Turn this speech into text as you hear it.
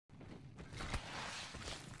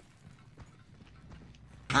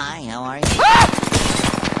Hi, how are you?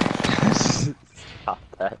 Stop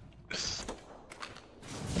that.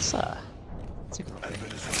 What's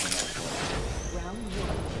Round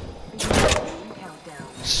one. Countdown.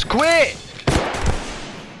 Squid!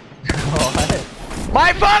 What?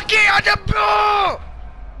 My fucking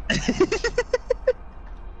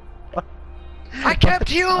I kept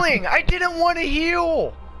healing! I didn't want to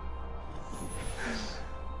heal!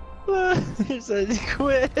 He said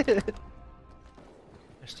quit.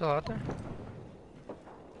 They're still out there?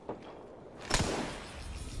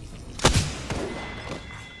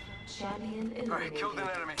 Champion eliminated. Killed an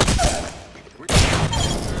enemy.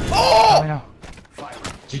 Oh! No.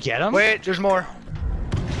 Did you get him? Wait, there's more.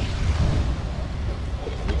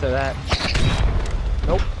 To that.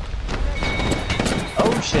 Nope.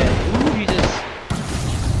 Oh shit. Ooh, he just.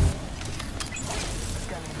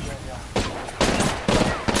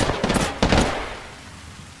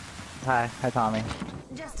 Hi Tommy.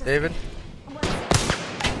 David?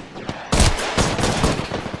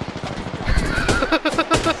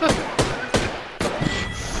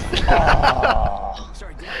 Oh.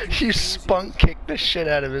 You spunk kicked the shit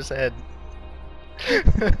out of his head.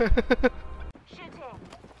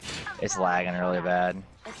 It's lagging really bad.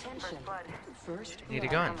 Attention. First I need a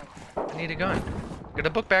gun. I need a gun. Get a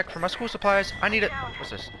book back for my school supplies. I need it. What's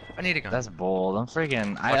this? I need a gun. That's bold. I'm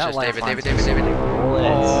freaking. Watch this, David.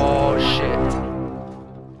 Bullets. Oh shit.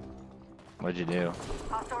 What'd you do?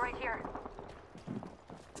 Hostile right here.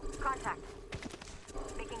 Contact.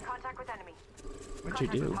 Making contact with enemy. What'd you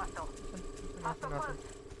do? Hostile. Hostile close.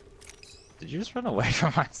 Did you just run away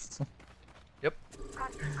from us? Yep.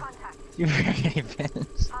 Contact. You really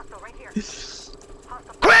finished. Hostile right here.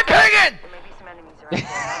 Hostile. Quit pinging! There may be some enemies around here.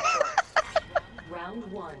 I'm not sure. Round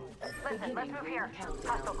one. Listen, let's move here.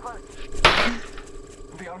 Hostile close.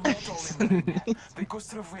 They are not all in there. The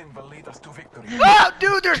Gustav win will lead us to victory. Oh,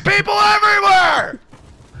 dude, there's people everywhere!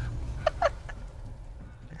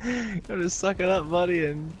 Gotta suck it up, buddy,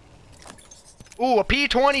 and. Ooh, a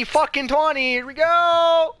P20 fucking 20. Here we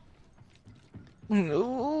go.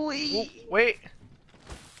 Ooh, Ooh, wait.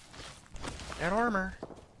 That armor.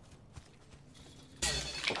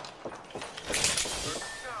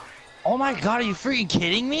 Oh my god, are you freaking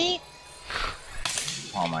kidding me?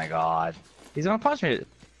 Oh my god. He's gonna punch me.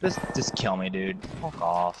 Just kill me, dude. Fuck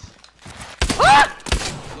off. Ah!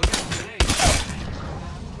 Look at today.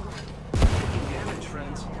 Damage,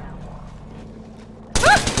 friends.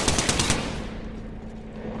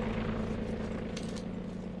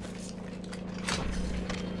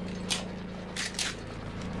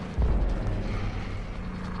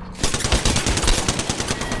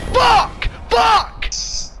 Fuck! Fuck!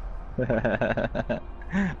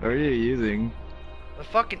 What are you using? The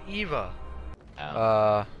fucking Eva.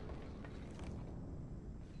 Oh.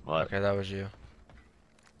 What? Okay, that was you.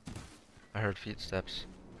 I heard feet steps.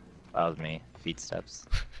 That was me. Feet steps.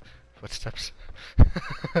 Footsteps.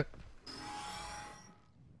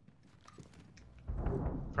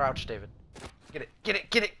 Crouch, David. Get it, get it,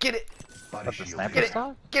 get it, get it! What's the sniper Get it,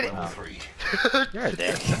 stuff? get it! Oh. You're a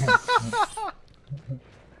dick.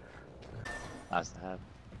 Nice to have.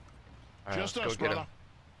 Alright, let's go get him.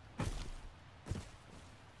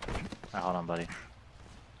 Alright, hold on, buddy.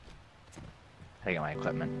 Taking my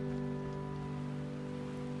equipment.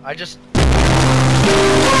 I just...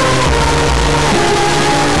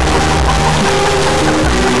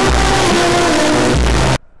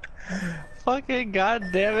 Fucking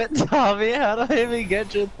goddamn it, Tommy! How do I even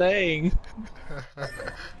get your thing?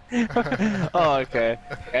 Oh, okay.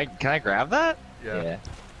 Can I grab that? Yeah.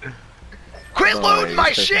 Quit looting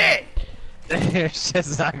my shit! It's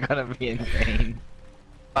just not gonna be in vain.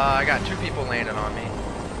 I got 2 people landing on me.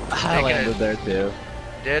 I Taking landed it. there too.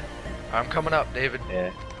 Did? I'm coming up, David.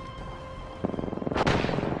 Yeah.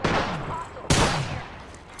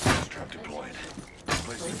 Gas trap deployed.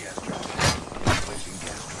 Placing gas trap. Placing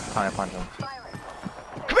gas trap. Trying to punch him.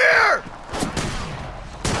 Come here!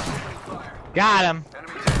 Got him!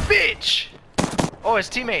 Bitch! Oh, his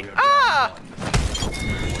teammate. Ah!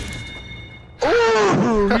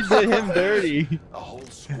 Ooh, he did him dirty. A whole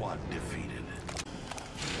squad defeated.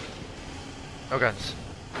 No guns.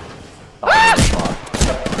 Ah!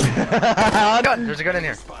 Gun! There's a gun in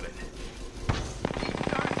here. Spotted.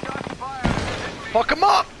 Fuck him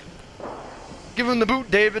up! Give him the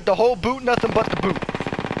boot, David. The whole boot, nothing but the boot.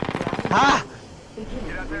 Ah! Get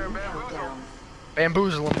out there and bamboozle.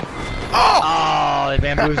 Bamboozle him. Oh! Oh, they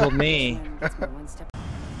bamboozled me.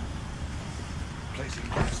 Placing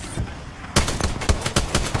gas trap.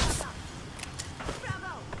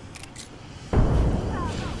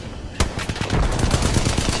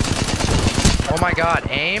 Oh my god,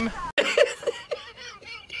 aim?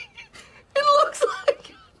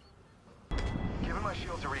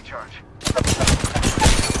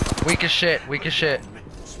 Weak as shit. Weak as shit.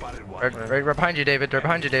 Spotted one. Right behind you, David. Right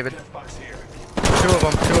behind you, David. Box here. Two of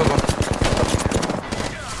them. Two of them.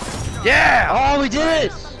 Yeah! Oh, we did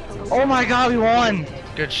it! Oh my god, we won!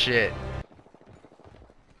 Good shit.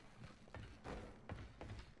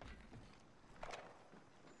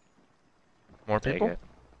 More Take people? it.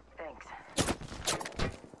 Thanks.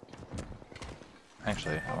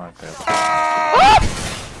 Actually, I want to go.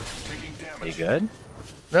 Taking damage. You good?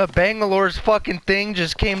 The Bangalore's fucking thing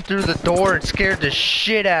just came through the door and scared the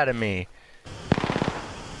shit out of me.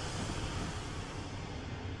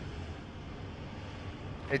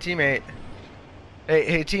 Hey teammate.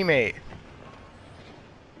 Hey teammate.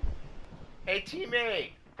 Hey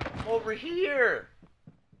teammate. Over here.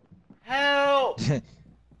 Help.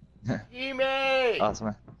 Teammate.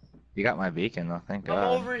 Awesome. You got my beacon though, thank I'm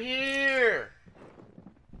god. over here.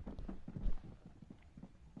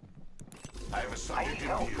 I have a subject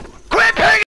in view. Quit picking